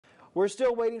We're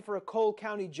still waiting for a Cole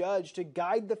County judge to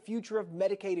guide the future of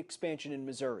Medicaid expansion in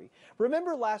Missouri.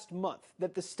 Remember last month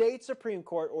that the state Supreme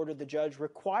Court ordered the judge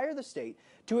require the state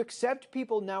to accept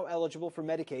people now eligible for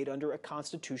Medicaid under a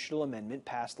constitutional amendment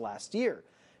passed last year.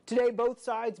 Today, both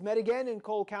sides met again in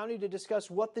Cole County to discuss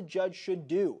what the judge should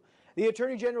do. The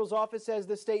Attorney General's office says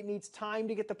the state needs time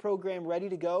to get the program ready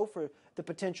to go for the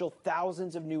potential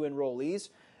thousands of new enrollees.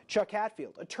 Chuck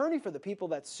Hatfield, attorney for the people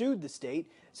that sued the state,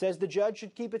 says the judge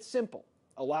should keep it simple,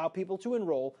 allow people to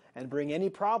enroll, and bring any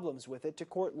problems with it to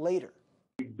court later.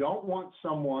 We don't want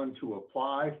someone to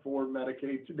apply for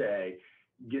Medicaid today,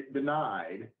 get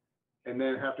denied, and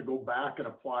then have to go back and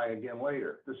apply again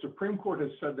later. The Supreme Court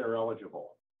has said they're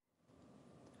eligible.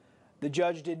 The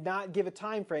judge did not give a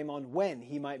time frame on when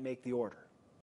he might make the order.